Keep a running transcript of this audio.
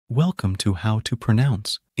Welcome to How to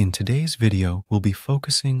Pronounce. In today's video, we'll be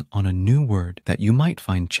focusing on a new word that you might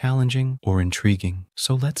find challenging or intriguing.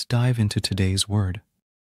 So let's dive into today's word.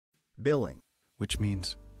 Billing. Which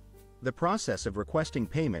means, The process of requesting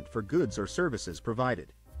payment for goods or services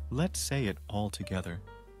provided. let's say it all together.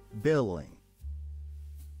 Billing.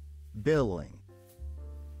 Billing.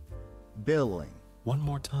 Billing. One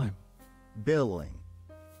more time. Billing.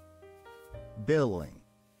 Billing.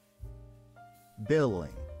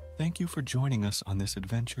 Billing. Thank you for joining us on this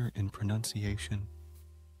adventure in pronunciation.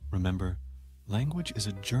 Remember, language is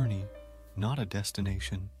a journey, not a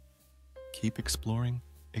destination. Keep exploring,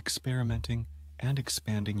 experimenting, and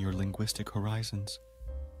expanding your linguistic horizons.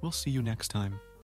 We'll see you next time.